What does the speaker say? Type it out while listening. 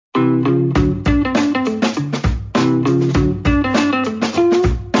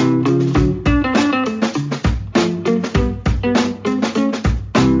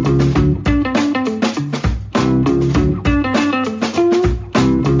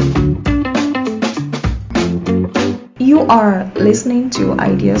are listening to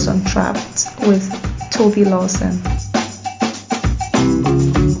Ideas Untrapped with Toby Lawson.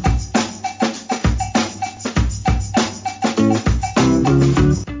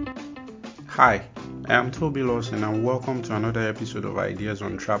 Hi, I am Toby Lawson and welcome to another episode of Ideas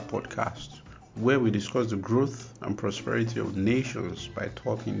Untrapped podcast, where we discuss the growth and prosperity of nations by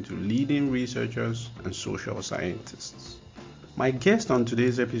talking to leading researchers and social scientists. My guest on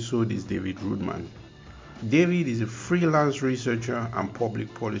today's episode is David Rudman. David is a freelance researcher and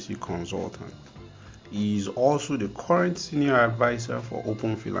public policy consultant. He is also the current senior advisor for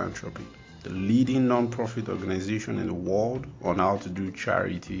Open Philanthropy, the leading non-profit organization in the world on how to do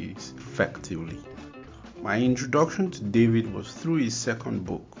charities effectively. My introduction to David was through his second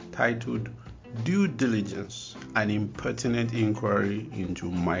book titled Due Diligence: An Impertinent Inquiry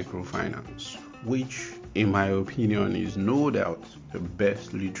into Microfinance, which, in my opinion, is no doubt the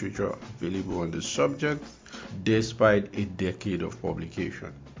best literature available on the subject despite a decade of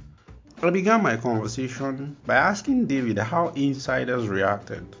publication. I began my conversation by asking David how insiders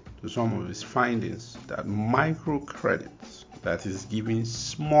reacted to some of his findings that microcredits, that is giving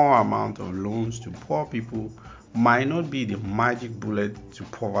small amount of loans to poor people, might not be the magic bullet to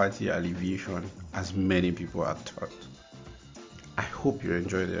poverty alleviation as many people are taught. I hope you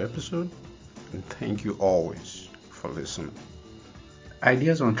enjoy the episode and thank you always for listening.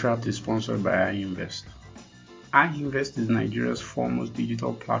 Ideas Untrapped is sponsored by iInvest. iInvest is Nigeria's foremost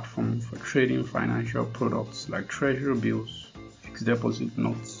digital platform for trading financial products like treasury bills, fixed deposit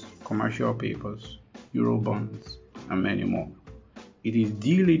notes, commercial papers, euro bonds, and many more. It is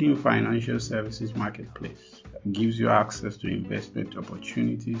the leading financial services marketplace that gives you access to investment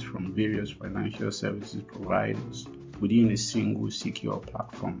opportunities from various financial services providers within a single secure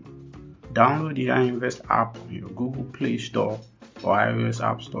platform. Download the iInvest app on your Google Play Store or iOS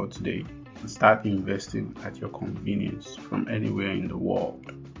App Store today and start investing at your convenience from anywhere in the world.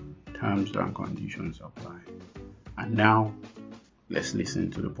 Terms and conditions apply. And now, let's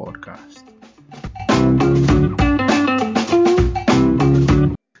listen to the podcast.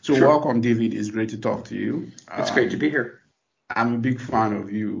 So welcome, David. It's great to talk to you. It's great to be here. I'm a big fan of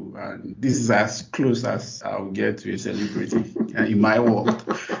you, and this is as close as I'll get to a celebrity in my world.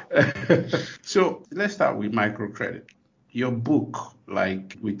 So let's start with microcredit. Your book,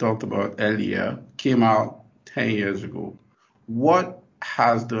 like we talked about earlier, came out 10 years ago. What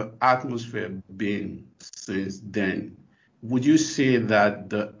has the atmosphere been since then? Would you say that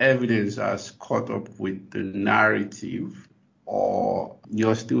the evidence has caught up with the narrative, or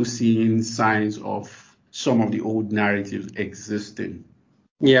you're still seeing signs of some of the old narratives existing?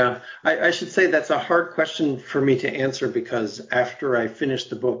 Yeah, I should say that's a hard question for me to answer because after I finished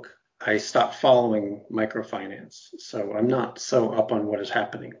the book, I stopped following microfinance. So I'm not so up on what is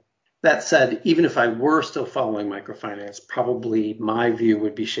happening. That said, even if I were still following microfinance, probably my view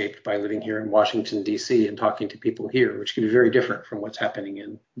would be shaped by living here in Washington, D.C. and talking to people here, which could be very different from what's happening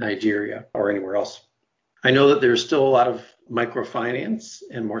in Nigeria or anywhere else. I know that there's still a lot of microfinance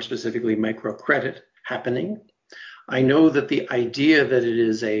and more specifically microcredit happening. I know that the idea that it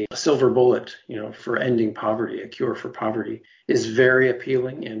is a silver bullet, for ending poverty, a cure for poverty, is very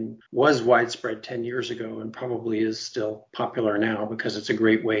appealing and was widespread 10 years ago and probably is still popular now because it's a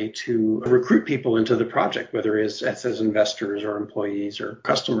great way to recruit people into the project, whether it's as investors or employees or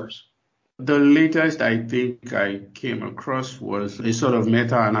customers. The latest I think I came across was a sort of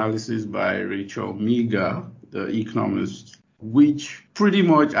meta-analysis by Rachel Meager, the economist, which pretty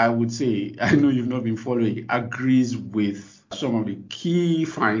much, I would say, I know you've not been following, agrees with some of the key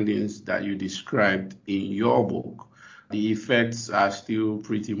findings that you described in your book. The effects are still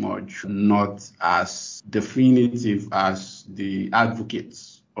pretty much not as definitive as the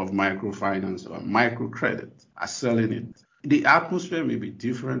advocates of microfinance or microcredit are selling it. The atmosphere may be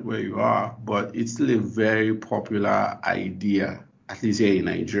different where you are, but it's still a very popular idea, at least here in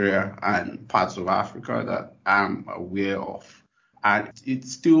Nigeria and parts of Africa that I'm aware of. And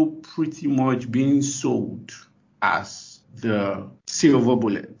it's still pretty much being sold as the silver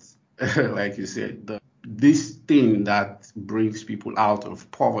bullet, like you said, this thing that brings people out of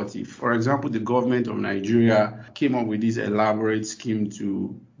poverty. For example, the government of Nigeria came up with this elaborate scheme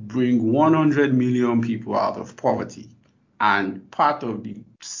to bring 100 million people out of poverty. And part of the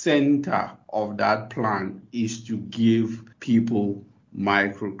center of that plan is to give people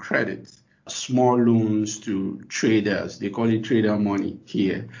microcredit, small loans to traders. They call it trader money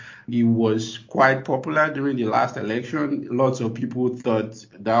here. It was quite popular during the last election. Lots of people thought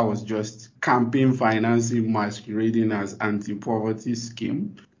that was just campaign financing masquerading as anti-poverty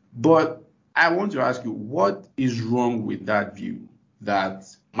scheme. But I want to ask you, what is wrong with that view that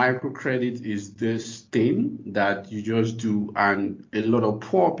microcredit is this thing that you just do, and a lot of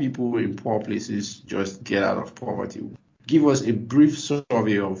poor people in poor places just get out of poverty. Give us a brief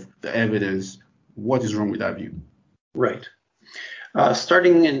survey of the evidence. What is wrong with that view? Right.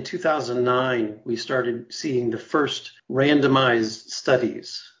 Starting in 2009, we started seeing the first randomized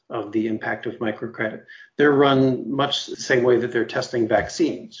studies of the impact of microcredit. They're run much the same way that they're testing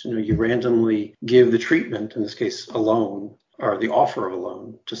vaccines. You randomly give the treatment, in this case a loan, or the offer of a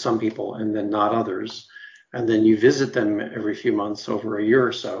loan to some people and then not others. And then you visit them every few months over a year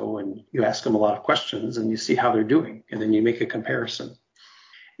or so, and you ask them a lot of questions and you see how they're doing. And then you make a comparison.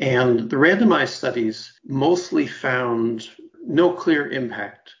 And the randomized studies mostly found no clear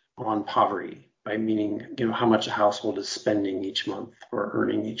impact on poverty, by meaning, how much a household is spending each month or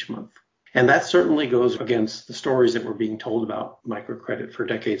earning each month. And that certainly goes against the stories that were being told about microcredit for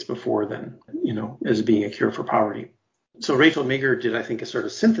decades before then, as being a cure for poverty. So Rachel Meagher did, I think, a sort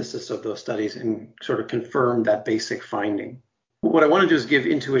of synthesis of those studies and sort of confirmed that basic finding. What I want to do is give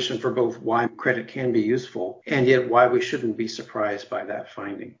intuition for both why credit can be useful and yet why we shouldn't be surprised by that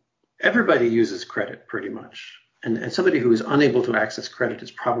finding. Everybody uses credit pretty much. And somebody who is unable to access credit is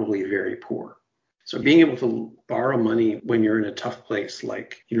probably very poor. So being able to borrow money when you're in a tough place,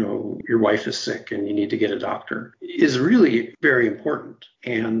 like, your wife is sick and you need to get a doctor, is really very important.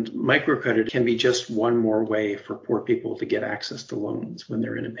 And microcredit can be just one more way for poor people to get access to loans when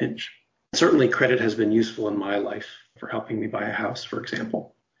they're in a pinch. Certainly credit has been useful in my life for helping me buy a house, for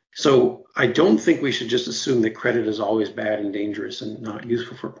example. So I don't think we should just assume that credit is always bad and dangerous and not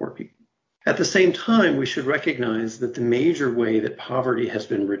useful for poor people. At the same time, we should recognize that the major way that poverty has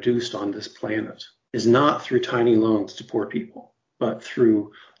been reduced on this planet is not through tiny loans to poor people, but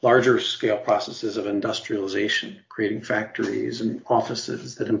through larger scale processes of industrialization, creating factories and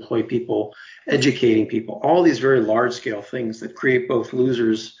offices that employ people, educating people, all these very large scale things that create both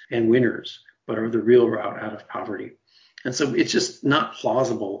losers and winners, but are the real route out of poverty. And so it's just not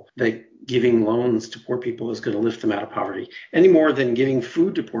plausible that giving loans to poor people is going to lift them out of poverty any more than giving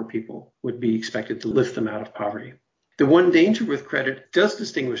food to poor people would be expected to lift them out of poverty. The one danger with credit does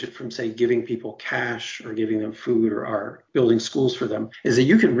distinguish it from, say, giving people cash or giving them food or building schools for them, is that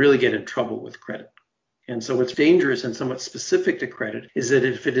you can really get in trouble with credit. And so what's dangerous and somewhat specific to credit is that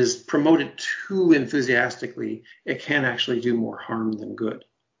if it is promoted too enthusiastically, it can actually do more harm than good.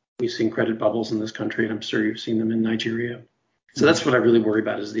 We've seen credit bubbles in this country, and I'm sure you've seen them in Nigeria. So that's what I really worry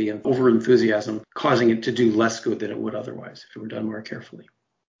about, is the over-enthusiasm causing it to do less good than it would otherwise if it were done more carefully.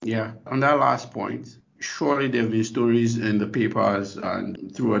 Yeah, on that last point, surely there have been stories in the papers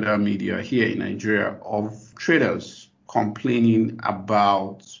and through other media here in Nigeria of traders complaining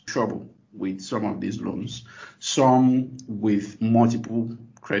about trouble with some of these loans, some with multiple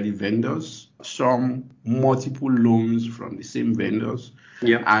credit vendors, some multiple loans from the same vendors,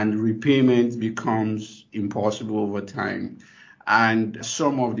 and repayment becomes impossible over time. And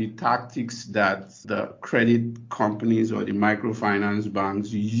some of the tactics that the credit companies or the microfinance banks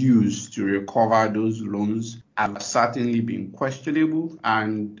use to recover those loans have certainly been questionable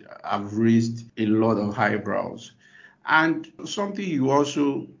and have raised a lot of eyebrows. And something you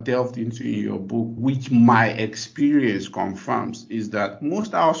also delved into in your book, which my experience confirms, is that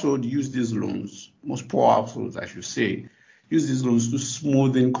most households use these loans, most poor households, I should say, use these loans to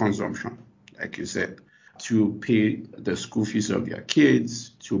smoothen consumption, like you said, to pay the school fees of their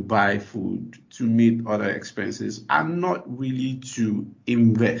kids, to buy food, to meet other expenses, and not really to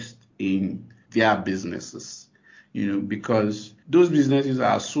invest in their businesses. Because those businesses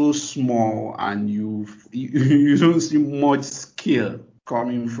are so small and you don't see much skill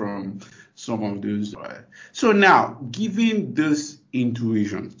coming from some of those. So now, given these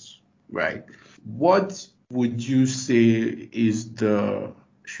intuitions, right, what would you say is the,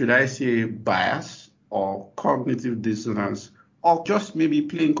 should I say, bias or cognitive dissonance, or just maybe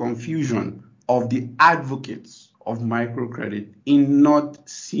plain confusion of the advocates of microcredit in not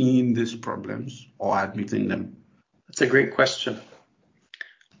seeing these problems or admitting them? That's a great question.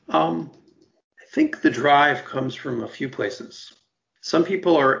 I think the drive comes from a few places. Some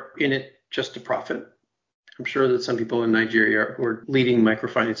people are in it just to profit. I'm sure that some people in Nigeria who are leading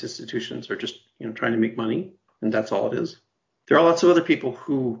microfinance institutions are just, trying to make money, and that's all it is. There are lots of other people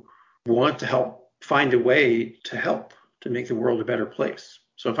who want to help find a way to help to make the world a better place.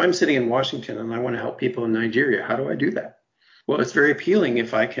 So if I'm sitting in Washington and I want to help people in Nigeria, how do I do that? Well, it's very appealing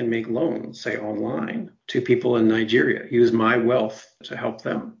if I can make loans, say online, to people in Nigeria, use my wealth to help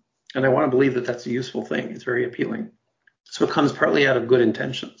them. And I want to believe that that's a useful thing. It's very appealing. So it comes partly out of good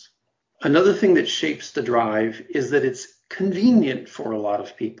intentions. Another thing that shapes the drive is that it's convenient for a lot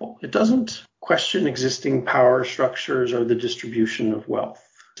of people. It doesn't question existing power structures or the distribution of wealth.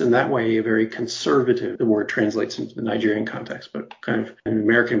 In that way, a very conservative, the word translates into the Nigerian context, but kind of in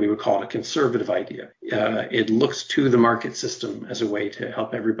American, we would call it a conservative idea. It looks to the market system as a way to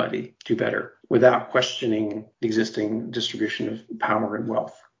help everybody do better without questioning the existing distribution of power and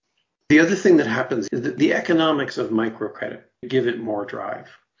wealth. The other thing that happens is that the economics of microcredit give it more drive.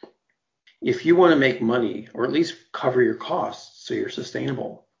 If you want to make money, or at least cover your costs so you're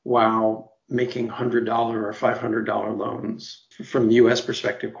sustainable, while making $100 or $500 loans, from the US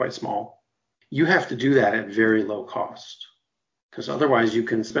perspective, quite small, you have to do that at very low cost. Because otherwise you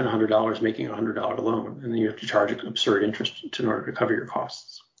can spend $100 making a $100 loan, and then you have to charge absurd interest in order to cover your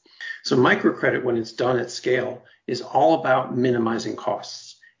costs. So microcredit, when it's done at scale, is all about minimizing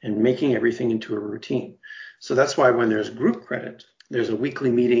costs and making everything into a routine. So that's why when there's group credit, there's a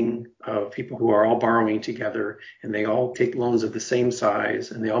weekly meeting of people who are all borrowing together, and they all take loans of the same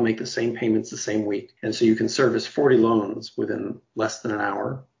size, and they all make the same payments the same week. And so you can service 40 loans within less than an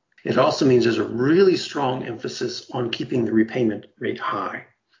hour. It also means there's a really strong emphasis on keeping the repayment rate high.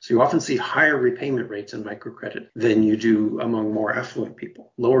 So you often see higher repayment rates in microcredit than you do among more affluent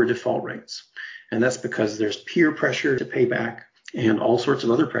people, lower default rates. And that's because there's peer pressure to pay back and all sorts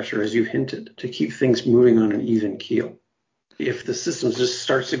of other pressure, as you've hinted, to keep things moving on an even keel. If the system just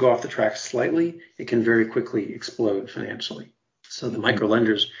starts to go off the track slightly, it can very quickly explode financially. So the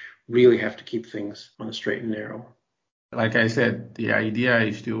microlenders really have to keep things on the straight and narrow. Like I said, the idea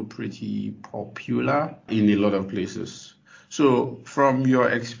is still pretty popular in a lot of places. So from your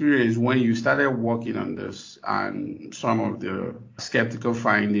experience, when you started working on this and some of the skeptical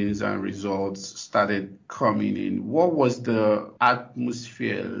findings and results started coming in, what was the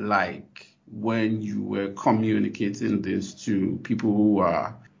atmosphere like when you were communicating this to people who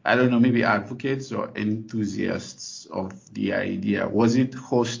are, I don't know, maybe advocates or enthusiasts of the idea? Was it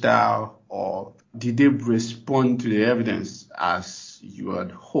hostile, or did they respond to the evidence as you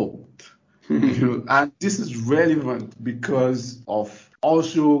had hoped? And this is relevant because of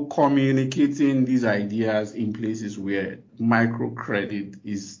also communicating these ideas in places where microcredit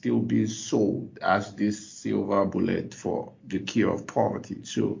is still being sold as this silver bullet for the cure of poverty.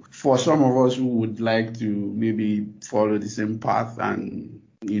 So for some of us who would like to maybe follow the same path and,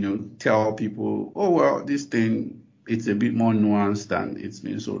 tell people, oh, well, this thing, it's a bit more nuanced than it's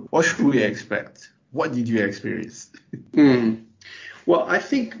been sold. What should we expect? What did you experience? Well, I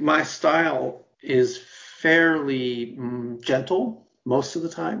think my style is fairly gentle most of the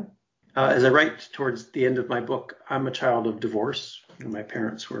time. As I write towards the end of my book, I'm a child of divorce. My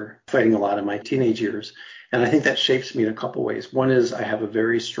parents were fighting a lot in my teenage years, and I think that shapes me in a couple ways. One is I have a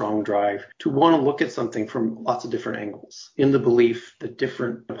very strong drive to want to look at something from lots of different angles, in the belief that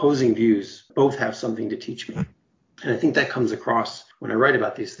different opposing views both have something to teach me. And I think that comes across when I write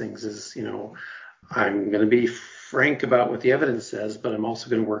about these things is, I'm going to be frank about what the evidence says, but I'm also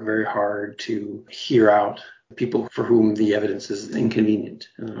going to work very hard to hear out people for whom the evidence is inconvenient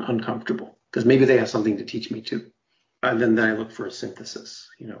and uncomfortable, because maybe they have something to teach me too. And then I look for a synthesis.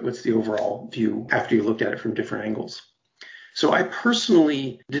 What's the overall view after you looked at it from different angles? So I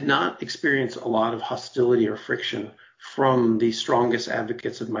personally did not experience a lot of hostility or friction from the strongest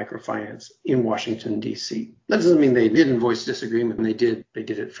advocates of microfinance in Washington, D.C. That doesn't mean they didn't voice disagreement, and they did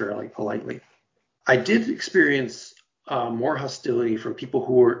it fairly politely. I did experience more hostility from people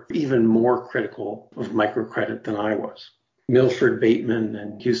who were even more critical of microcredit than I was. Milford Bateman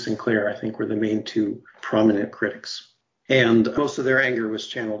and Hugh Sinclair, I think, were the main two prominent critics. And most of their anger was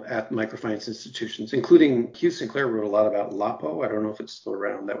channeled at microfinance institutions, including Hugh Sinclair wrote a lot about LAPO. I don't know if it's still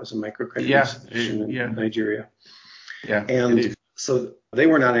around. That was a microcredit institution in Nigeria. Yeah, and so they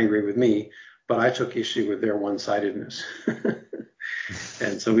were not angry with me, but I took issue with their one-sidedness.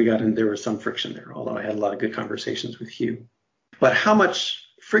 And so there was some friction there, although I had a lot of good conversations with Hugh. But how much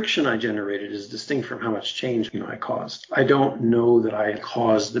friction I generated is distinct from how much change I caused. I don't know that I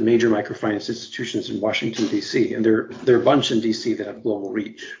caused the major microfinance institutions in Washington, D.C., and there are a bunch in D.C. that have global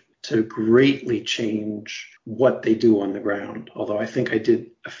reach, to greatly change what they do on the ground, although I think I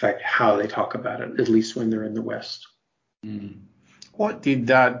did affect how they talk about it, at least when they're in the West. What did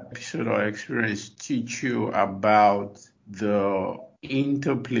that episode or experience teach you about the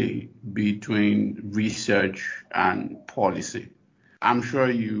interplay between research and policy? I'm sure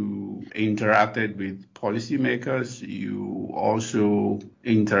you interacted with policymakers. You also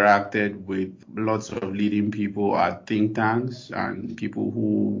interacted with lots of leading people at think tanks and people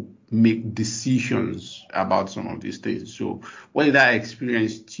who make decisions about some of these things. So what did that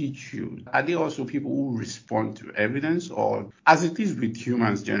experience teach you? Are they also people who respond to evidence, or, as it is with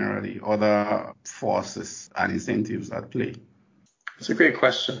humans generally, other forces and incentives at play? It's a great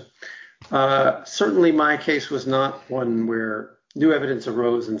question. Certainly my case was not one where New evidence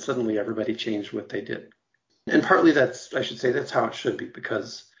arose and suddenly everybody changed what they did. And partly that's how it should be,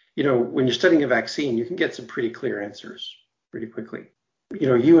 because, when you're studying a vaccine, you can get some pretty clear answers pretty quickly.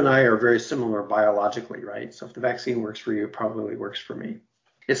 You and I are very similar biologically, right? So if the vaccine works for you, it probably works for me.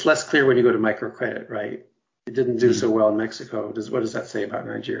 It's less clear when you go to microcredit, right? It didn't do so well in Mexico. What does that say about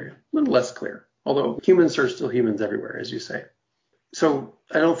Nigeria? A little less clear, although humans are still humans everywhere, as you say. So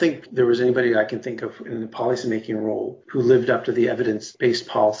I don't think there was anybody I can think of in the policymaking role who lived up to the evidence-based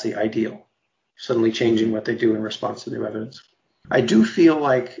policy ideal, suddenly changing what they do in response to new evidence. I do feel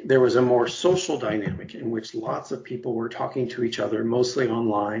like there was a more social dynamic in which lots of people were talking to each other, mostly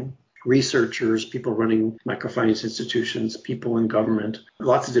online, researchers, people running microfinance institutions, people in government,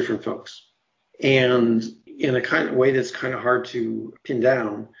 lots of different folks. And in a kind of way that's kind of hard to pin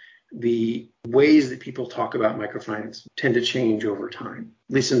down, the ways that people talk about microfinance tend to change over time,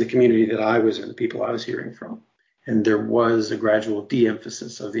 at least in the community that I was in, the people I was hearing from. And there was a gradual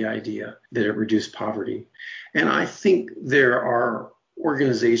de-emphasis of the idea that it reduced poverty. And I think there are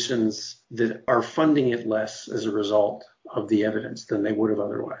organizations that are funding it less as a result of the evidence than they would have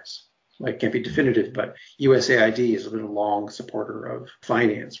otherwise. I can't be definitive, but USAID is a little long supporter of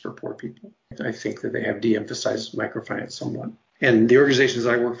finance for poor people. I think that they have de-emphasized microfinance somewhat. And the organizations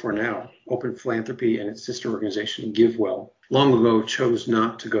I work for now, Open Philanthropy and its sister organization, GiveWell, long ago chose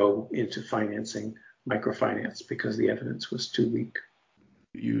not to go into financing microfinance because the evidence was too weak.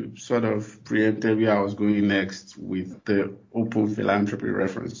 You sort of preempted where I was going next with the Open Philanthropy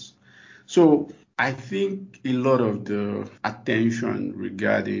reference. So I think a lot of the attention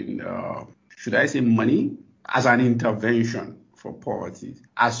regarding, should I say money as an intervention for poverty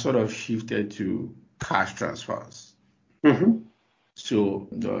has sort of shifted to cash transfers. Mm-hmm. So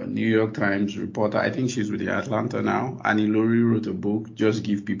the New York Times reporter, I think she's with the Atlanta now, Annie Laurie wrote a book, Just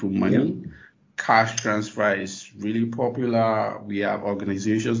Give People Money. Yep. Cash transfer is really popular. We have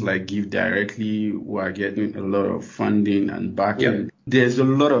organizations like Give Directly who are getting a lot of funding and backing. Yep. There's a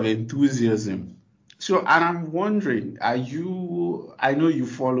lot of enthusiasm. So, and I'm wondering, I know you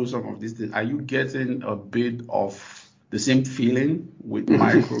follow some of these things, are you getting a bit of the same feeling with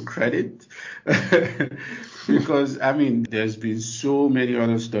microcredit? Because, there's been so many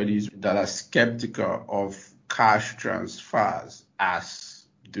other studies that are skeptical of cash transfers as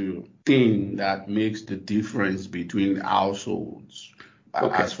the thing that makes the difference between households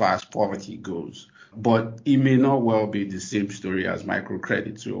as far as poverty goes. But it may not well be the same story as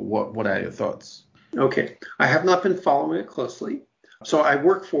microcredit. So what are your thoughts? Okay. I have not been following it closely. So I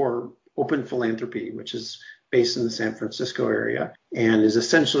work for Open Philanthropy, which is based in the San Francisco area and is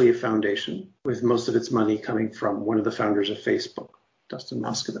essentially a foundation with most of its money coming from one of the founders of Facebook, Dustin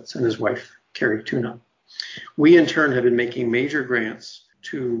Moskovitz, and his wife, Carrie Tuna. We in turn have been making major grants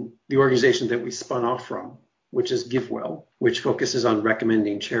to the organization that we spun off from, which is GiveWell, which focuses on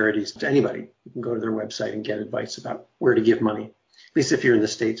recommending charities to anybody. You can go to their website and get advice about where to give money, at least if you're in the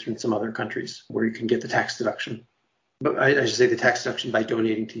States or in some other countries where you can get the tax deduction. But I should say the tax deduction by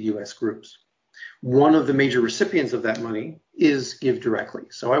donating to U.S. groups. One of the major recipients of that money is Give Directly.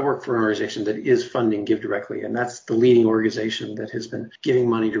 So I work for an organization that is funding Give Directly, and that's the leading organization that has been giving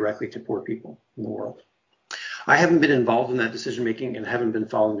money directly to poor people in the world. I haven't been involved in that decision making and haven't been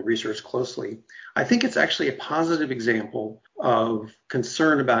following the research closely. I think it's actually a positive example of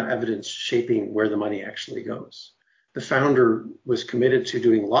concern about evidence shaping where the money actually goes. The founder was committed to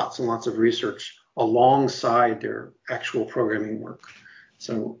doing lots and lots of research alongside their actual programming work.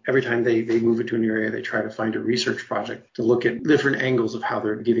 So every time they move into an area, they try to find a research project to look at different angles of how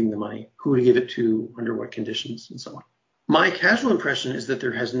they're giving the money, who to give it to, under what conditions, and so on. My casual impression is that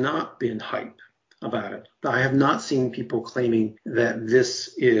there has not been hype about it. I have not seen people claiming that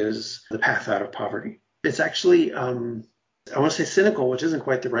this is the path out of poverty. It's actually, I want to say cynical, which isn't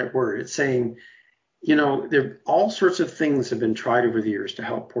quite the right word. It's saying, all sorts of things have been tried over the years to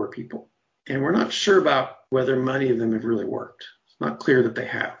help poor people. And we're not sure about whether many of them have really worked. Not clear that they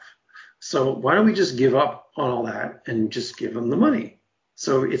have. So why don't we just give up on all that and just give them the money?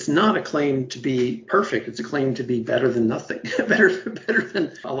 So it's not a claim to be perfect. It's a claim to be better than nothing, better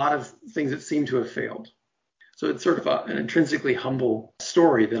than a lot of things that seem to have failed. So it's sort of an intrinsically humble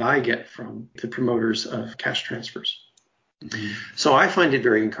story that I get from the promoters of cash transfers. Mm-hmm. So I find it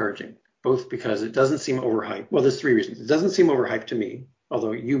very encouraging, both because it doesn't seem overhyped. Well, there's three reasons. It doesn't seem overhyped to me,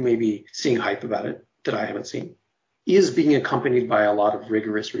 although you may be seeing hype about it that I haven't seen. Is being accompanied by a lot of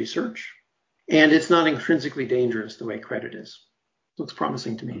rigorous research, and it's not intrinsically dangerous the way credit is. Looks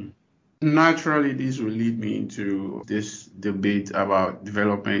promising to me. Naturally, this will lead me into this debate about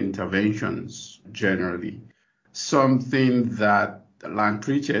development interventions generally. Something that Lang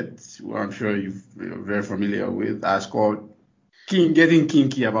Pritchett, who I'm sure you're very familiar with, has called getting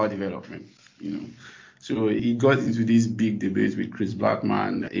kinky about development, you know. So he got into this big debate with Chris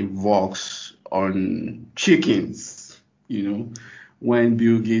Blackman in Vox on chickens, you know, when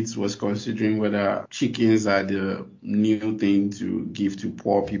Bill Gates was considering whether chickens are the new thing to give to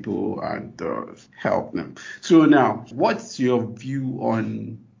poor people and help them. So now, what's your view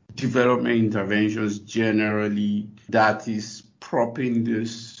on development interventions generally that is propping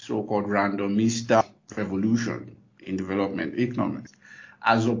this so-called randomista revolution in development economics,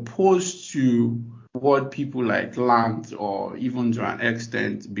 as opposed to what people like Lant or even to an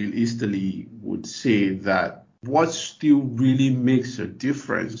extent Bill Easterly would say that what still really makes a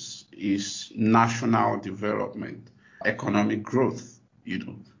difference is national development, economic growth, you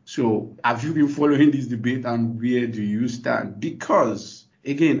know. So have you been following this debate and where do you stand? Because,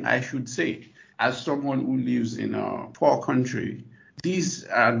 again, I should say, as someone who lives in a poor country, these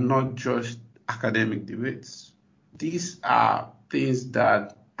are not just academic debates. These are things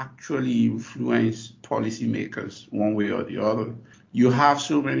that actually influence policymakers one way or the other. You have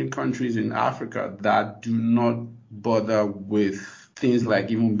so many countries in Africa that do not bother with things like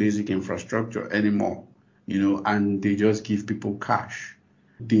even basic infrastructure anymore, you know, and they just give people cash.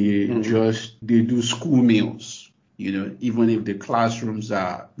 They do school meals, you know, even if the classrooms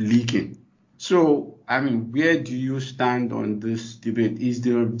are leaking. So, I mean, where do you stand on this debate? Is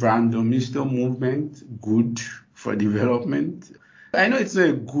the randomista movement good for development? I know it's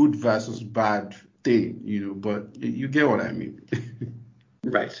a good versus bad thing, you know, but you get what I mean.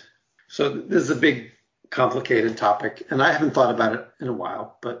 Right. So this is a big, complicated topic, and I haven't thought about it in a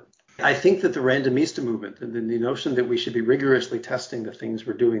while, but I think that the randomista movement and the notion that we should be rigorously testing the things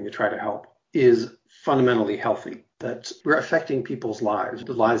we're doing to try to help is fundamentally healthy, that we're affecting people's lives,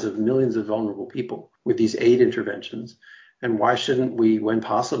 the lives of millions of vulnerable people with these aid interventions. And why shouldn't we, when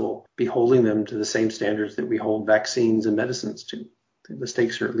possible, be holding them to the same standards that we hold vaccines and medicines to? The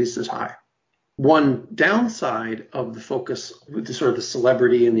stakes are at least as high. One downside of the focus with the sort of the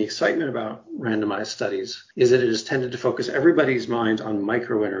celebrity and the excitement about randomized studies is that it has tended to focus everybody's mind on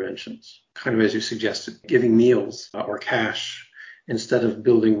micro interventions, kind of as you suggested, giving meals or cash instead of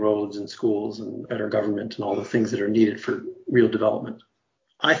building roads and schools and better government and all the things that are needed for real development.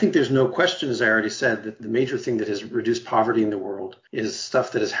 I think there's no question, as I already said, that the major thing that has reduced poverty in the world is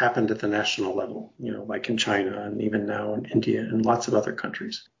stuff that has happened at the national level, you know, like in China and even now in India and lots of other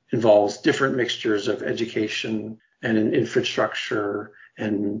countries. Involves different mixtures of education and infrastructure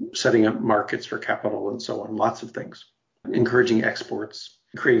and setting up markets for capital and so on, lots of things, encouraging exports,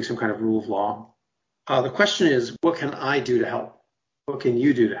 creating some kind of rule of law. The question is, what can I do to help? What can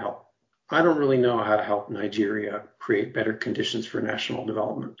you do to help? I don't really know how to help Nigeria create better conditions for national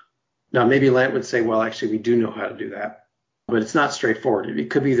development. Now, maybe Lant would say, well, actually, we do know how to do that. But it's not straightforward. It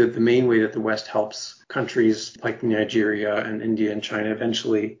could be that the main way that the West helps countries like Nigeria and India and China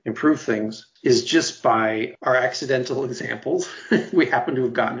eventually improve things is just by our accidental examples. We happen to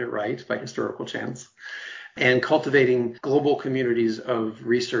have gotten it right by historical chance. And cultivating global communities of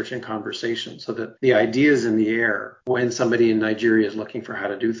research and conversation so that the ideas in the air when somebody in Nigeria is looking for how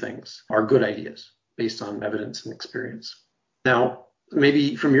to do things are good ideas based on evidence and experience. Now,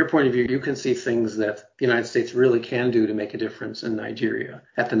 maybe from your point of view, you can see things that the United States really can do to make a difference in Nigeria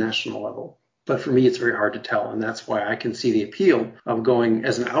at the national level. But for me, it's very hard to tell. And that's why I can see the appeal of going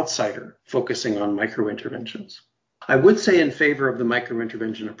as an outsider, focusing on micro interventions. I would say in favor of the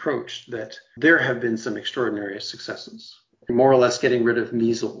micro-intervention approach that there have been some extraordinary successes. More or less getting rid of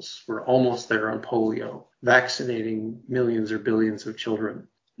measles. We're almost there on polio, vaccinating millions or billions of children.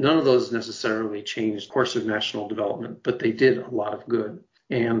 None of those necessarily changed the course of national development, but they did a lot of good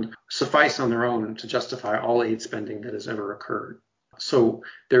and suffice on their own to justify all aid spending that has ever occurred. So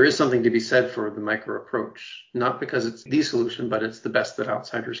there is something to be said for the micro approach, not because it's the solution, but it's the best that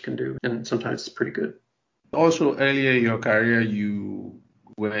outsiders can do. And sometimes it's pretty good. Also, earlier in your career, you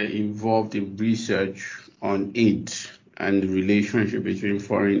were involved in research on aid and the relationship between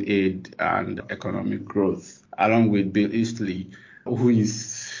foreign aid and economic growth, along with Bill Easterly, who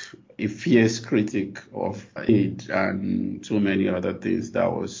is a fierce critic of aid and so many other things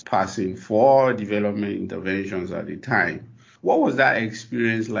that was passing for development interventions at the time. What was that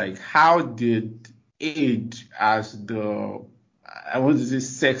experience like? How did aid as the, I want to say,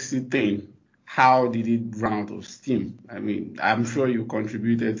 sexy thing, how did it run out of steam? I mean, I'm sure you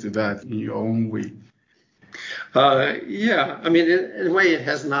contributed to that in your own way. Yeah, I mean, in a way, it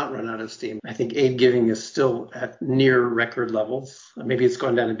has not run out of steam. I think aid giving is still at near record levels. Maybe it's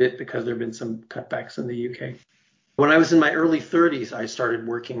gone down a bit because there have been some cutbacks in the UK. When I was in my early 30s, I started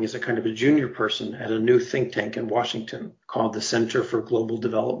working as a kind of a junior person at a new think tank in Washington called the Center for Global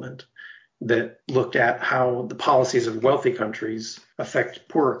Development. that looked at how the policies of wealthy countries affect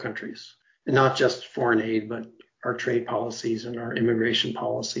poorer countries, and not just foreign aid, but our trade policies and our immigration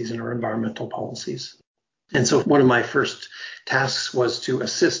policies and our environmental policies. And so one of my first tasks was to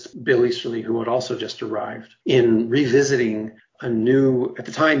assist Bill Easterly, who had also just arrived, in revisiting a new, at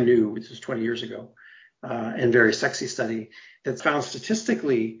the time new, which was 20 years ago, and very sexy study that found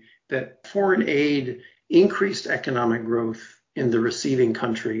statistically that foreign aid increased economic growth in the receiving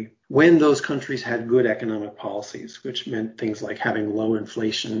country when those countries had good economic policies, which meant things like having low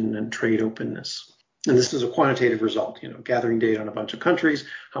inflation and trade openness. And this was a quantitative result, gathering data on a bunch of countries,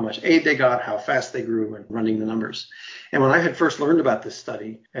 how much aid they got, how fast they grew, and running the numbers. And when I had first learned about this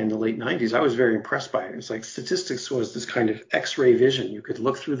study in the late 90s, I was very impressed by it. It was like statistics was this kind of X-ray vision. You could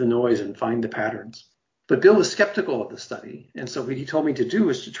look through the noise and find the patterns. But Bill was skeptical of the study. And so what he told me to do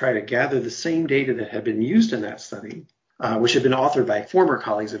was to try to gather the same data that had been used in that study, which had been authored by former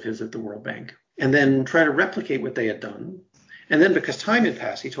colleagues of his at the World Bank, and then try to replicate what they had done. And then because time had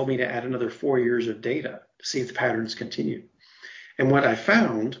passed, he told me to add another 4 years of data to see if the patterns continued. And what I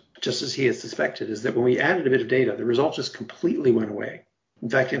found, just as he had suspected, is that when we added a bit of data, the result just completely went away. In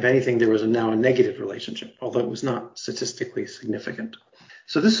fact, if anything, there was now a negative relationship, although it was not statistically significant.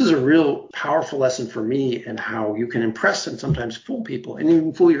 So this is a real powerful lesson for me in how you can impress and sometimes fool people, and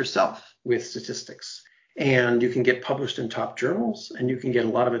even fool yourself with statistics. And you can get published in top journals, and you can get a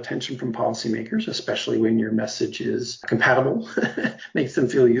lot of attention from policymakers, especially when your message is compatible, makes them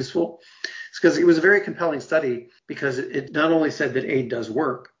feel useful. It's because it was a very compelling study because it not only said that aid does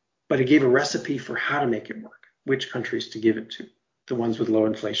work, but it gave a recipe for how to make it work, which countries to give it to, the ones with low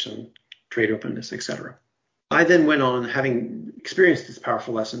inflation, trade openness, etc. I then went on, having experienced this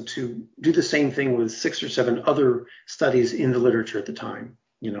powerful lesson, to do the same thing with 6 or 7 other studies in the literature at the time.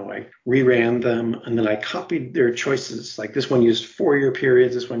 I reran them, and then I copied their choices. Like this one used 4-year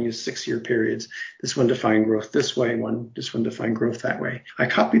periods, this one used 6-year periods, this one defined growth this way, this one defined growth that way. I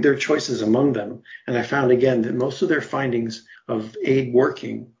copied their choices among them, and I found again that most of their findings of aid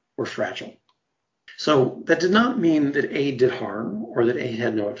working were fragile. So that did not mean that aid did harm or that aid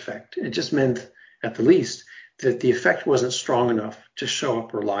had no effect. It just meant, at the least, that the effect wasn't strong enough to show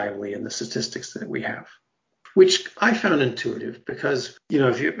up reliably in the statistics that we have, which I found intuitive because,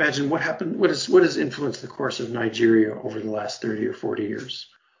 if you imagine what happened, what has influenced the course of Nigeria over the last 30 or 40 years?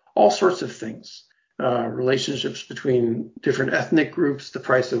 All sorts of things, relationships between different ethnic groups, the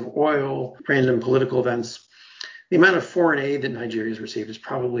price of oil, random political events. The amount of foreign aid that Nigeria has received is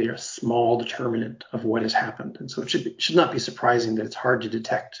probably a small determinant of what has happened. And so it should not be surprising that it's hard to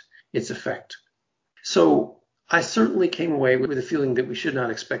detect its effect. So I certainly came away with a feeling that we should not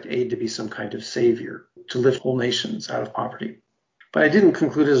expect aid to be some kind of savior to lift whole nations out of poverty. But I didn't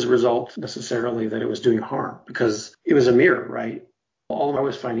conclude as a result necessarily that it was doing harm, because it was a mirror, right? All I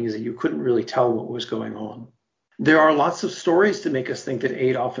was finding is that you couldn't really tell what was going on. There are lots of stories to make us think that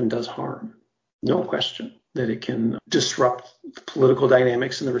aid often does harm. No question that it can disrupt the political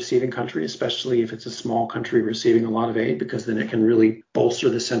dynamics in the receiving country, especially if it's a small country receiving a lot of aid, because then it can really bolster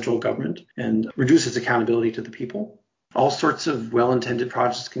the central government and reduce its accountability to the people. All sorts of well-intended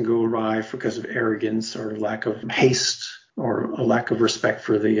projects can go awry because of arrogance or lack of haste or a lack of respect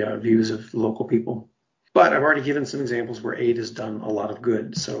for the views of the local people. But I've already given some examples where aid has done a lot of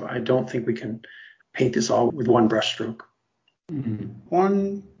good, so I don't think we can paint this all with one brushstroke.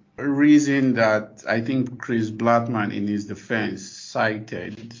 One reason that I think Chris Blattman in his defense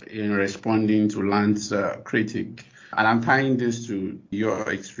cited in responding to Lance critic, and I'm tying this to your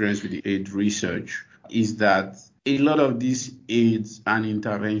experience with the aid research, is that a lot of these aids and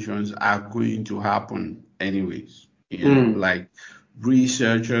interventions are going to happen anyways. Like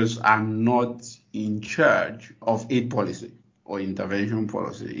researchers are not in charge of aid policy or intervention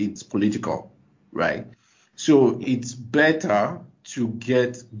policy. It's political, right? So it's better to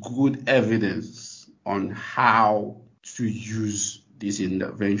get good evidence on how to use these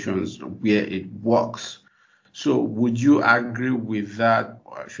interventions where it works. So would you agree with that?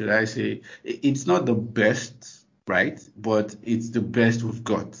 Or should I say it's not the best, right? But it's the best we've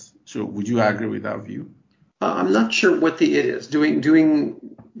got. So would you agree with that view? I'm not sure what the it is. Doing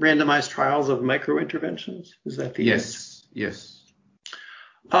randomized trials of micro-interventions? Is that the Yes.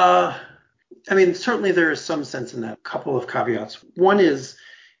 Certainly there is some sense in that. A couple of caveats. One is,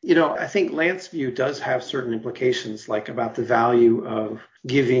 I think Lance's view does have certain implications, like about the value of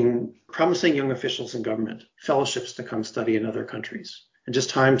giving promising young officials in government fellowships to come study in other countries and just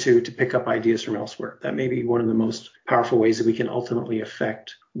time to pick up ideas from elsewhere. That may be one of the most powerful ways that we can ultimately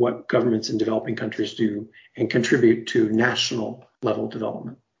affect what governments in developing countries do and contribute to national level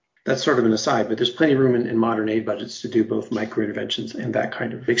development. That's sort of an aside, but there's plenty of room in modern aid budgets to do both micro-interventions and that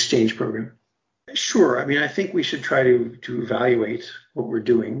kind of exchange program. Sure. I mean, I think we should try to evaluate what we're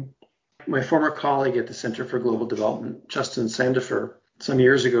doing. My former colleague at the Center for Global Development, Justin Sandifer, some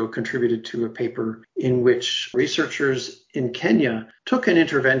years ago contributed to a paper in which researchers in Kenya took an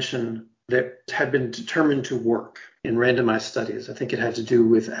intervention that had been determined to work in randomized studies. I think it had to do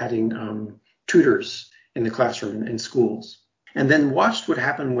with adding tutors in the classroom in schools, and then watched what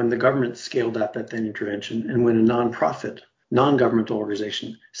happened when the government scaled up that intervention and when a nonprofit, non-governmental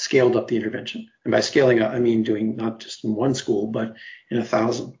organization scaled up the intervention. And by scaling up, I mean doing not just in one school, but in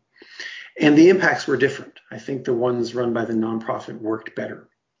 1,000. And the impacts were different. I think the ones run by the nonprofit worked better.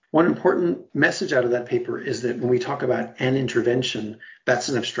 One important message out of that paper is that when we talk about an intervention, that's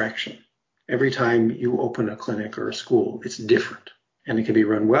an abstraction. Every time you open a clinic or a school, it's different. And it can be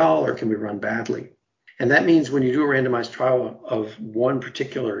run well or it can be run badly. And that means when you do a randomized trial of one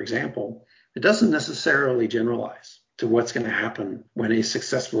particular example, it doesn't necessarily generalize to what's going to happen when a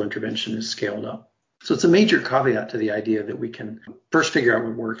successful intervention is scaled up. So it's a major caveat to the idea that we can first figure out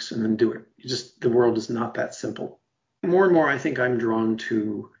what works and then do it. The world is not that simple. More and more, I think I'm drawn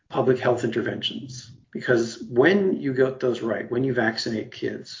to public health interventions because when you get those right, when you vaccinate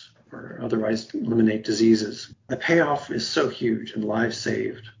kids or otherwise eliminate diseases, the payoff is so huge and lives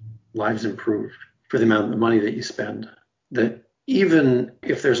saved, lives improved for the amount of money that you spend, that even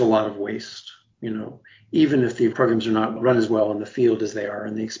if there's a lot of waste, even if the programs are not run as well in the field as they are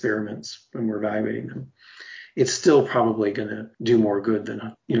in the experiments when we're evaluating them, it's still probably going to do more good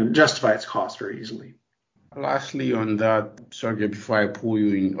than, justify its cost very easily. Lastly, on that subject, before I pull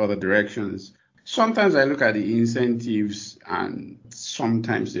you in other directions, sometimes I look at the incentives and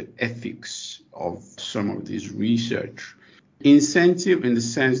sometimes the ethics of some of this research. Incentive in the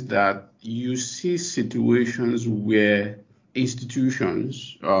sense that you see situations where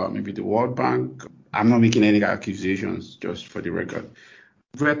institutions, maybe the World Bank, I'm not making any accusations, just for the record,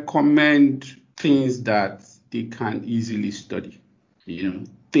 recommend things that they can easily study,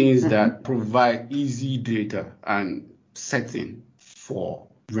 things that provide easy data and setting for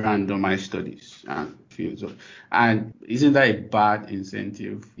randomized studies and fields. And isn't that a bad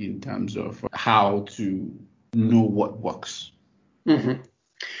incentive in terms of how to know what works? Mm-hmm.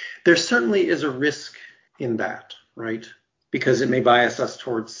 There certainly is a risk in that, right? Because it may bias us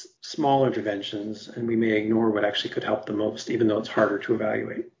towards small interventions and we may ignore what actually could help the most, even though it's harder to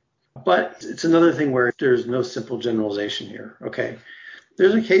evaluate. But it's another thing where there's no simple generalization here, okay?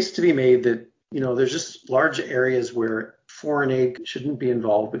 There's a case to be made that, there's just large areas where foreign aid shouldn't be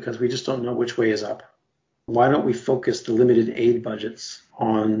involved because we just don't know which way is up. Why don't we focus the limited aid budgets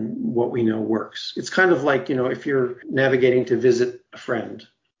on what we know works? It's kind of like, if you're navigating to visit a friend,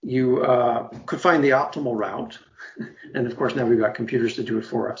 you could find the optimal route. And of course, now we've got computers to do it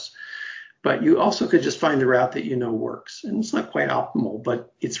for us. But you also could just find the route that works. And it's not quite optimal,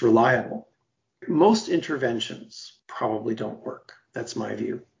 but it's reliable. Most interventions probably don't work. That's my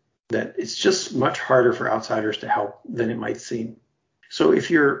view. That it's just much harder for outsiders to help than it might seem. So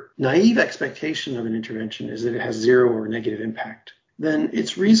if your naive expectation of an intervention is that it has zero or negative impact, then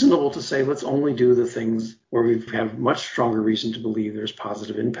it's reasonable to say, let's only do the things where we have much stronger reason to believe there's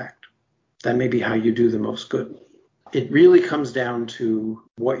positive impact. That may be how you do the most good. It really comes down to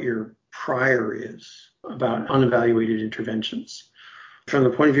what your prior is about unevaluated interventions. From the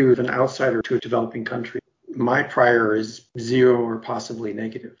point of view of an outsider to a developing country, my prior is zero or possibly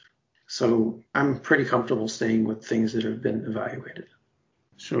negative. So I'm pretty comfortable staying with things that have been evaluated.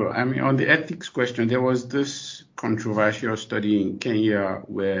 So, on the ethics question, there was this controversial study in Kenya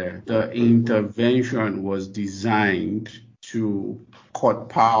where the intervention was designed to cut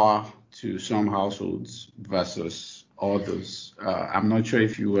power to some households versus others. I'm not sure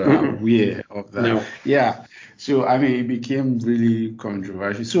if you were aware of that. No. Yeah. So, it became really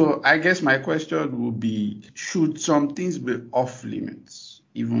controversial. So, I guess my question would be, should some things be off limits,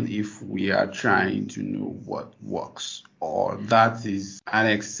 even if we are trying to know what works? Or that is an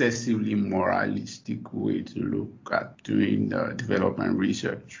excessively moralistic way to look at doing the development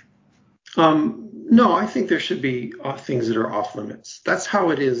research? No, I think there should be things that are off limits. That's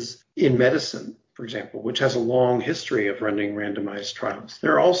how it is in medicine, for example, which has a long history of running randomized trials.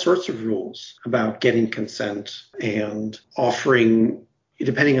 There are all sorts of rules about getting consent and offering,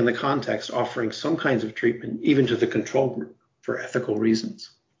 depending on the context, offering some kinds of treatment, even to the control group for ethical reasons.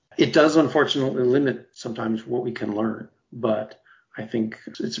 It does unfortunately limit sometimes what we can learn, but I think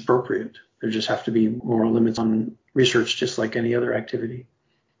it's appropriate. There just have to be moral limits on research, just like any other activity.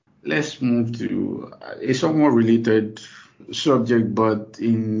 Let's move to a somewhat related subject, but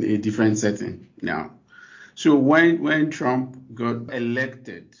in a different setting now. So when Trump got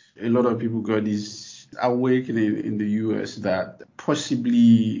elected, a lot of people got this awakening in the US that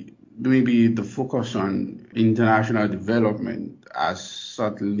possibly maybe the focus on international development has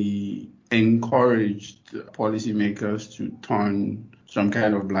certainly encouraged policymakers to turn some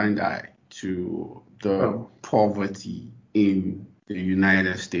kind of blind eye to the poverty in the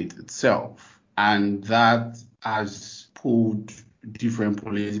United States itself. And that has pulled different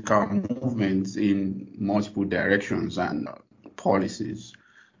political movements in multiple directions and policies.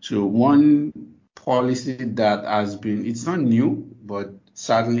 So one policy that has been, it's not new, but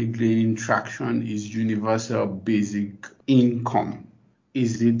certainly gaining traction is universal basic income.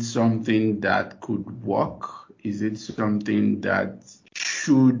 Is it something that could work? Is it something that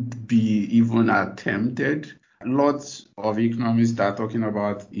should be even attempted? Lots of economists are talking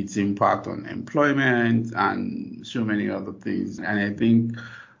about its impact on employment and so many other things. And I think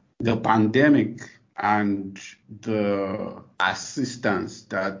the pandemic and the assistance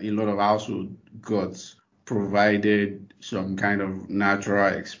that a lot of households got provided some kind of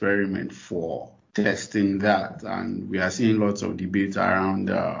natural experiment for testing that. And we are seeing lots of debates around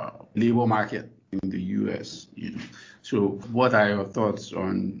the labor market in the US. So what are your thoughts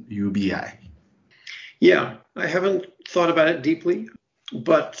on UBI? Yeah, I haven't thought about it deeply,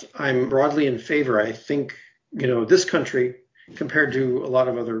 but I'm broadly in favor. I think, this country, compared to a lot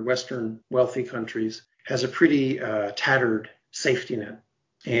of other Western wealthy countries, has a pretty tattered safety net.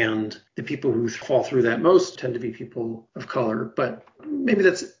 And the people who fall through that most tend to be people of color. But maybe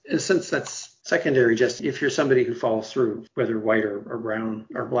that's, in a sense, that's secondary. Just if you're somebody who falls through, whether white or brown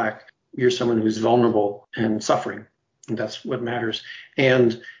or black, you're someone who's vulnerable and suffering. And that's what matters.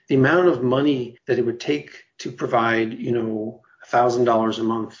 And the amount of money that it would take to provide, $1,000 a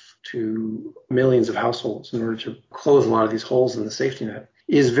month to millions of households in order to close a lot of these holes in the safety net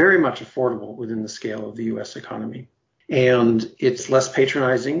is very much affordable within the scale of the U.S. economy. And it's less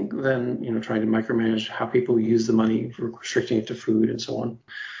patronizing than, trying to micromanage how people use the money, restricting it to food and so on.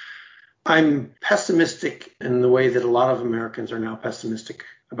 I'm pessimistic in the way that a lot of Americans are now pessimistic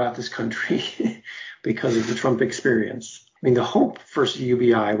about this country because of the Trump experience. I mean, the hope for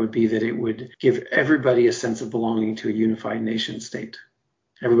UBI would be that it would give everybody a sense of belonging to a unified nation state.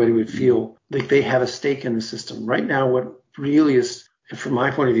 Everybody would feel like they have a stake in the system. Right now, what really is, from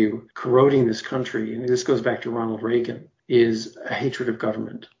my point of view, corroding this country, and this goes back to Ronald Reagan, is a hatred of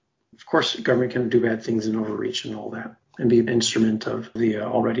government. Of course, government can do bad things and overreach and all that, and be an instrument of the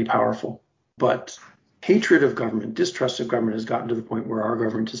already powerful. But hatred of government, distrust of government has gotten to the point where our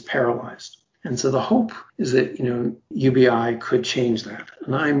government is paralyzed. And so the hope is that, UBI could change that.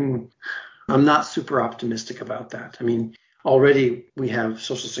 And I'm not super optimistic about that. I mean, already we have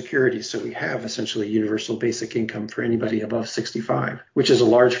Social Security, so we have essentially universal basic income for anybody above 65, which is a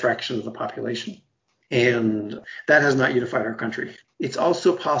large fraction of the population. And that has not unified our country. It's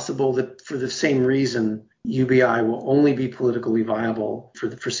also possible that for the same reason, UBI will only be politically viable for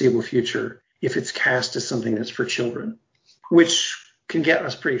the foreseeable future if it's cast as something that's for children, which can get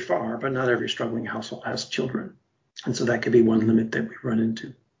us pretty far, but not every struggling household has children. And so that could be one limit that we run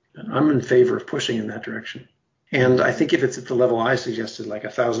into. And I'm in favor of pushing in that direction. And I think if it's at the level I suggested, like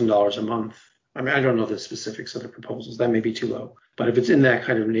 $1,000 a month, I mean, I don't know the specifics of the proposals. That may be too low. But if it's in that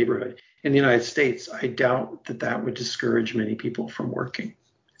kind of neighborhood, in the United States, I doubt that would discourage many people from working.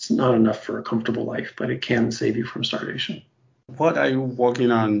 It's not enough for a comfortable life, but it can save you from starvation. What are you working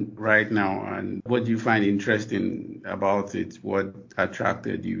on right now, and what do you find interesting about it? What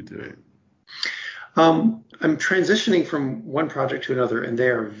attracted you to it? I'm transitioning from one project to another, and they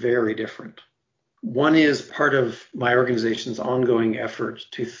are very different. One is part of my organization's ongoing effort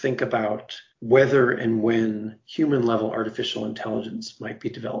to think about whether and when human-level artificial intelligence might be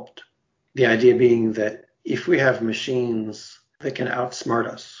developed. The idea being that if we have machines that can outsmart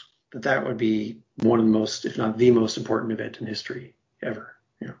us, that would be one of the most, if not the most important event in history ever.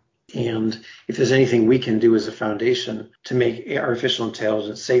 And if there's anything we can do as a foundation to make artificial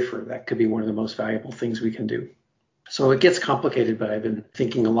intelligence safer, that could be one of the most valuable things we can do. So it gets complicated, but I've been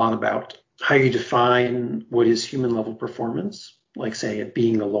thinking a lot about how you define what is human level performance, like say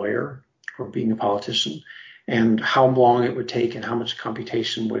being a lawyer or being a politician, and how long it would take and how much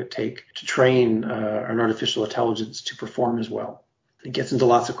computation would it take to train an artificial intelligence to perform as well. It gets into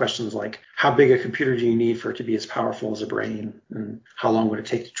lots of questions like how big a computer do you need for it to be as powerful as a brain, and how long would it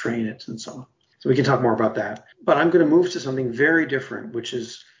take to train it, and so on. So we can talk more about that. But I'm going to move to something very different, which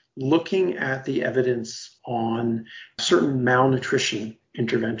is looking at the evidence on certain malnutrition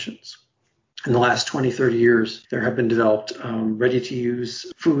interventions. In the last 20, 30 years, there have been developed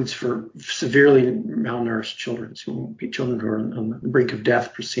ready-to-use foods for severely malnourished children who are on the brink of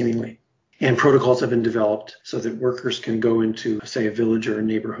death, seemingly. And protocols have been developed so that workers can go into, say, a village or a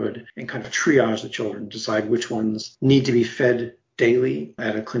neighborhood and kind of triage the children, decide which ones need to be fed daily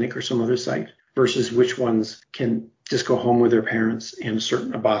at a clinic or some other site versus which ones can just go home with their parents and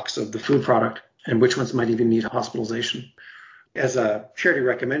a box of the food product, and which ones might even need hospitalization. As a charity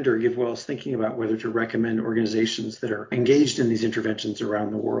recommender, GiveWell is thinking about whether to recommend organizations that are engaged in these interventions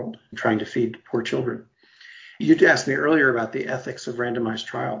around the world, trying to feed poor children. You'd asked me earlier about the ethics of randomized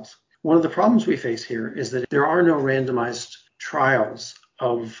trials. One of the problems we face here is that there are no randomized trials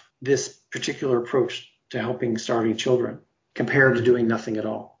of this particular approach to helping starving children compared to doing nothing at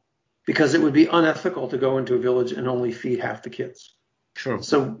all, because it would be unethical to go into a village and only feed half the kids. Sure.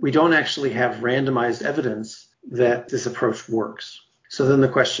 So we don't actually have randomized evidence that this approach works. So then the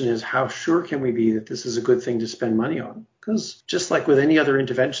question is, how sure can we be that this is a good thing to spend money on? Because just like with any other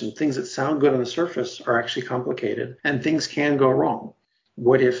intervention, things that sound good on the surface are actually complicated and things can go wrong.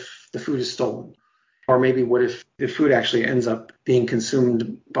 What if the food is stolen? Or maybe what if the food actually ends up being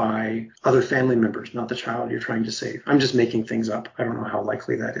consumed by other family members, not the child you're trying to save? I'm just making things up. I don't know how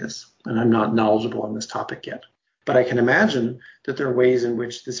likely that is. And I'm not knowledgeable on this topic yet. But I can imagine that there are ways in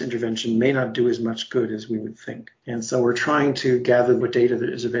which this intervention may not do as much good as we would think. And so we're trying to gather what data that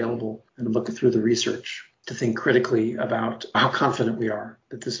is available and look through the research to think critically about how confident we are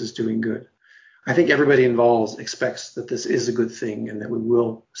that this is doing good. I think everybody involved expects that this is a good thing and that we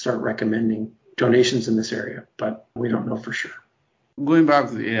will start recommending donations in this area, but we don't know for sure. Going back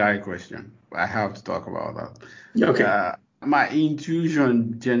to the AI question, I have to talk about that. Okay. My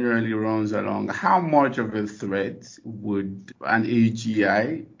intuition generally runs along how much of a threat would an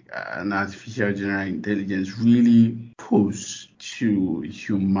AGI, an artificial general intelligence, really pose to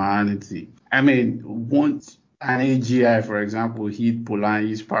humanity? I mean, won't an AGI, for example, hit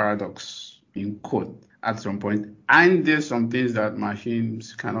Polanyi's paradox in quote at some point? And there's some things that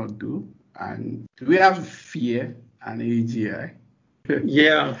machines cannot do. And do we have to fear an AGI?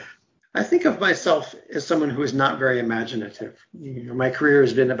 Yeah. I think of myself as someone who is not very imaginative. My career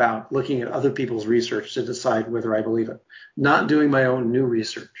has been about looking at other people's research to decide whether I believe it, not doing my own new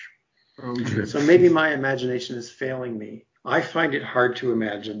research. Okay. So maybe my imagination is failing me. I find it hard to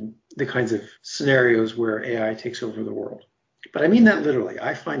imagine the kinds of scenarios where AI takes over the world. But I mean that literally.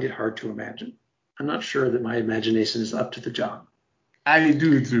 I find it hard to imagine. I'm not sure that my imagination is up to the job. I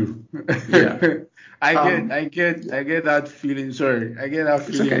do too. Yeah. I get that feeling. Sorry, I get that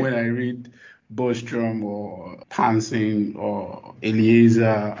feeling okay. when I read Bostrom or Pansin or Eliezer,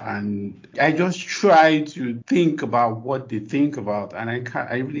 and I just try to think about what they think about, and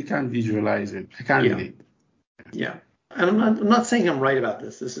I really can't visualize it. I can't relate. Yeah. And I'm not saying I'm right about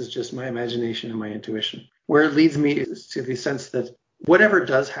this. This is just my imagination and my intuition. Where it leads me is to the sense that whatever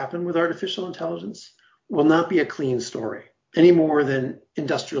does happen with artificial intelligence will not be a clean story any more than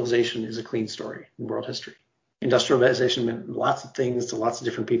industrialization is a clean story in world history. Industrialization meant lots of things to lots of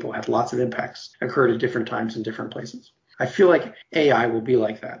different people, had lots of impacts, occurred at different times in different places. I feel like AI will be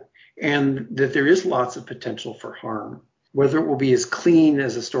like that, and that there is lots of potential for harm. Whether it will be as clean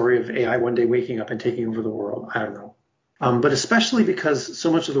as a story of AI one day waking up and taking over the world, I don't know. But especially because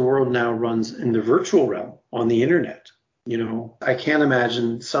so much of the world now runs in the virtual realm on the internet. I can't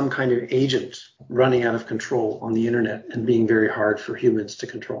imagine some kind of agent running out of control on the internet and being very hard for humans to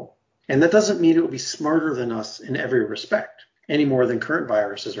control. And that doesn't mean it will be smarter than us in every respect, any more than current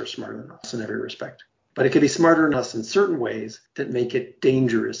viruses are smarter than us in every respect. But it could be smarter than us in certain ways that make it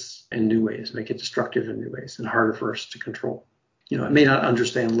dangerous in new ways, make it destructive in new ways, and harder for us to control. It may not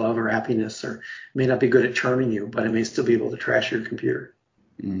understand love or happiness, or it may not be good at charming you, but it may still be able to trash your computer.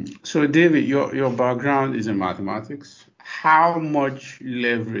 So, David, your background is in mathematics. How much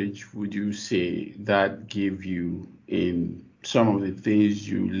leverage would you say that gave you in some of the things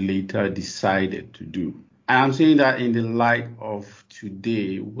you later decided to do? And I'm saying that in the light of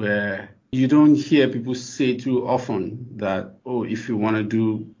today, where you don't hear people say too often that, if you want to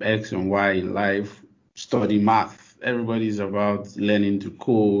do X and Y in life, study math. Everybody's about learning to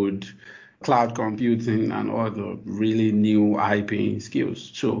code, cloud computing, and all the really new high-paying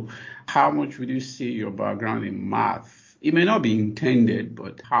skills. So how much would you say your background in math, it may not be intended,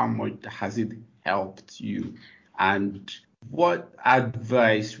 but how much has it helped you? And what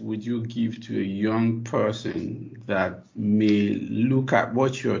advice would you give to a young person that may look at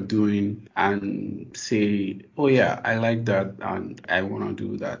what you're doing and say, oh yeah, I like that and I want to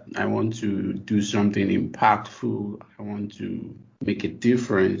do that. I want to do something impactful. I want to make a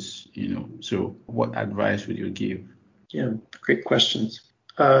difference, So what advice would you give? Yeah, great questions.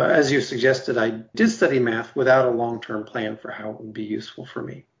 As you suggested, I did study math without a long-term plan for how it would be useful for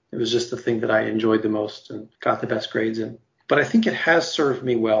me. It was just the thing that I enjoyed the most and got the best grades in. But I think it has served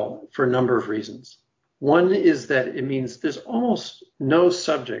me well for a number of reasons. One is that it means there's almost no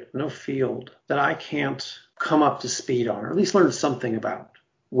subject, no field that I can't come up to speed on, or at least learn something about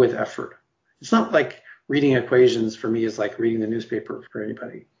with effort. It's not like reading equations for me is like reading the newspaper for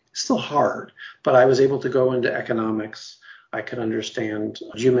anybody. It's still hard, but I was able to go into economics. I could understand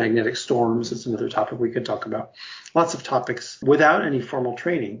geomagnetic storms. It's another topic we could talk about. Lots of topics without any formal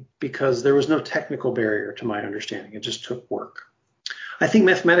training because there was no technical barrier to my understanding. It just took work. I think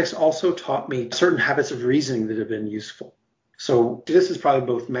mathematics also taught me certain habits of reasoning that have been useful. So this is probably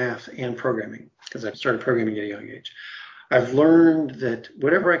both math and programming because I started programming at a young age. I've learned that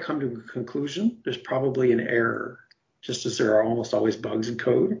whenever I come to a conclusion, there's probably an error, just as there are almost always bugs in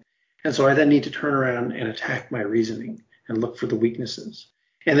code. And so I then need to turn around and attack my reasoning and look for the weaknesses,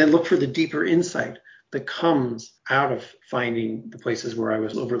 and then look for the deeper insight that comes out of finding the places where I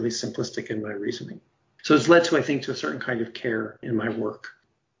was overly simplistic in my reasoning. So it's led to, I think, to a certain kind of care in my work.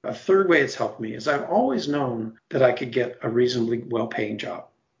 A third way it's helped me is I've always known that I could get a reasonably well-paying job,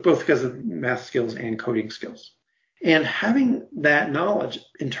 both because of math skills and coding skills. And having that knowledge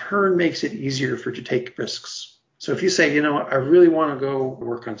in turn makes it easier to take risks. So if you say, you know what, I really want to go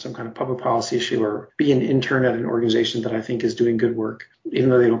work on some kind of public policy issue or be an intern at an organization that I think is doing good work,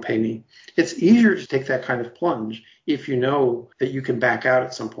 even though they don't pay me, it's easier to take that kind of plunge if you know that you can back out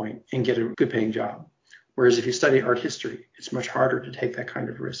at some point and get a good paying job. Whereas if you study art history, it's much harder to take that kind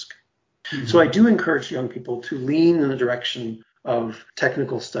of risk. Mm-hmm. So I do encourage young people to lean in the direction of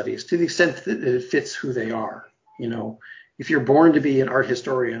technical studies to the extent that it fits who they are. You know, if you're born to be an art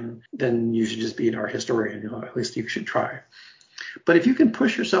historian, then you should just be an art historian. You know, at least you should try. But if you can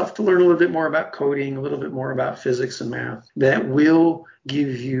push yourself to learn a little bit more about coding, a little bit more about physics and math, that will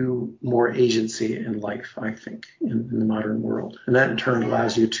give you more agency in life, I think, in the modern world. And that in turn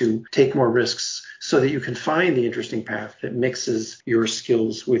allows you to take more risks so that you can find the interesting path that mixes your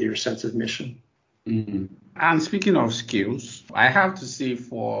skills with your sense of mission. Mm-hmm. And speaking of skills, I have to say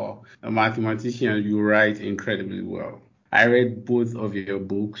for a mathematician, you write incredibly well. I read both of your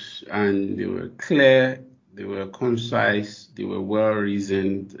books and they were clear, they were concise, they were well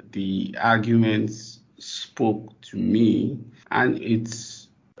reasoned. The arguments spoke to me, and it's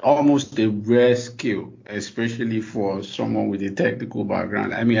almost a rare skill, especially for someone with a technical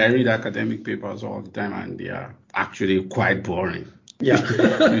background. I mean, I read academic papers all the time and they are actually quite boring.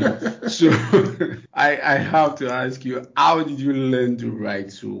 Yeah. So I have to ask you, how did you learn to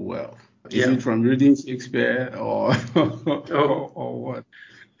write so well? Is it from reading Shakespeare or what?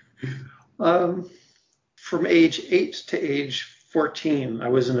 From age 8 to age 14, I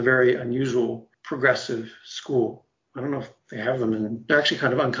was in a very unusual progressive school. I don't know if they have them, and they're actually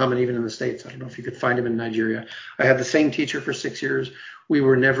kind of uncommon even in the States. I don't know if you could find them in Nigeria. I had the same teacher for 6 years. We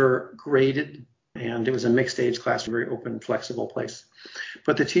were never graded, and it was a mixed age class, a very open, flexible place.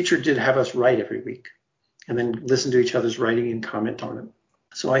 But the teacher did have us write every week and then listen to each other's writing and comment on it.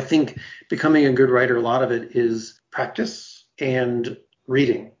 So I think becoming a good writer, a lot of it is practice and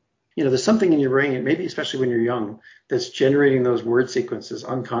reading. You know, there's something in your brain, maybe especially when you're young, that's generating those word sequences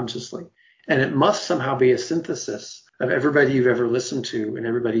unconsciously. And it must somehow be a synthesis of everybody you've ever listened to and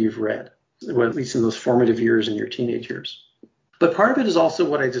everybody you've read, well, at least in those formative years in your teenage years. But part of it is also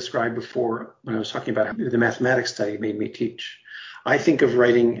what I described before when I was talking about how the mathematics study made me teach. I think of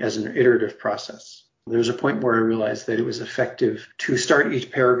writing as an iterative process. There's a point where I realized that it was effective to start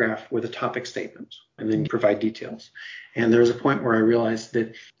each paragraph with a topic statement and then provide details. And there was a point where I realized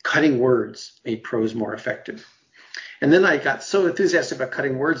that cutting words made prose more effective. And then I got so enthusiastic about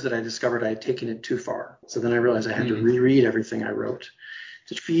cutting words that I discovered I had taken it too far. So then I realized I had to reread everything I wrote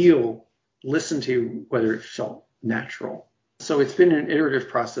to listen to whether it felt natural. So it's been an iterative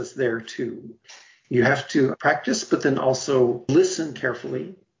process there too. You have to practice, but then also listen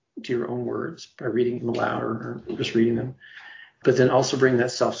carefully to your own words by reading them aloud or just reading them, but then also bring that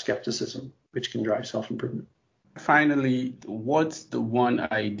self-skepticism, which can drive self-improvement. Finally, what's the one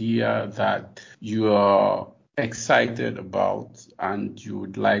idea that you are excited about and you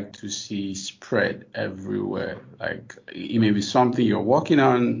would like to see spread everywhere? Like it may be something you're working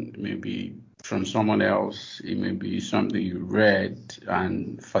on, maybe from someone else, it may be something you read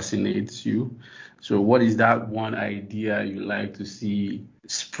and fascinates you. So what is that one idea you like to see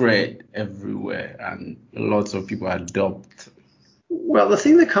spread everywhere and lots of people adopt? Well, the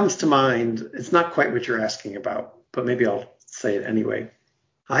thing that comes to mind, it's not quite what you're asking about, but maybe I'll say it anyway.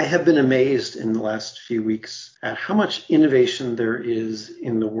 I have been amazed in the last few weeks at how much innovation there is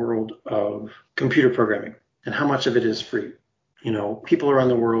in the world of computer programming and how much of it is free. You know, people around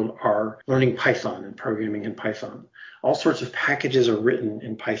the world are learning Python and programming in Python. All sorts of packages are written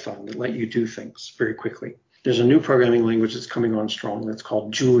in Python that let you do things very quickly. There's a new programming language that's coming on strong that's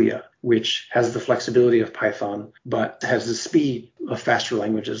called Julia, which has the flexibility of Python, but has the speed of faster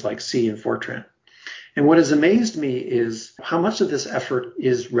languages like C and Fortran. And what has amazed me is how much of this effort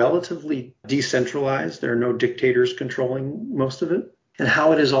is relatively decentralized. There are no dictators controlling most of it, and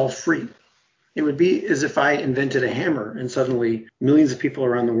how it is all free. It would be as if I invented a hammer and suddenly millions of people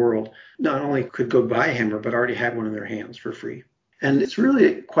around the world not only could go buy a hammer, but already had one in their hands for free. And it's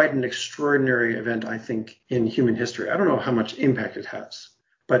really quite an extraordinary event, I think, in human history. I don't know how much impact it has,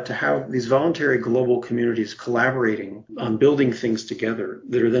 but to have these voluntary global communities collaborating on building things together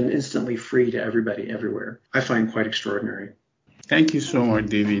that are then instantly free to everybody everywhere, I find quite extraordinary. Thank you so much,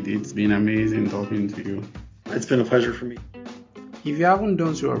 David. It's been amazing talking to you. It's been a pleasure for me. If you haven't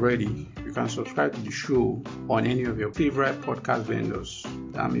done so already, you can subscribe to the show on any of your favorite podcast vendors.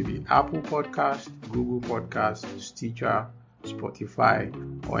 That may be Apple Podcasts, Google Podcasts, Stitcher, Spotify,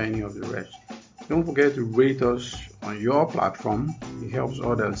 or any of the rest. Don't forget to rate us on your platform. It helps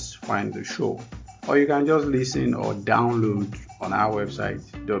others find the show. Or you can just listen or download on our website,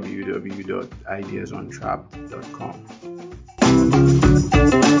 www.ideasontrap.com.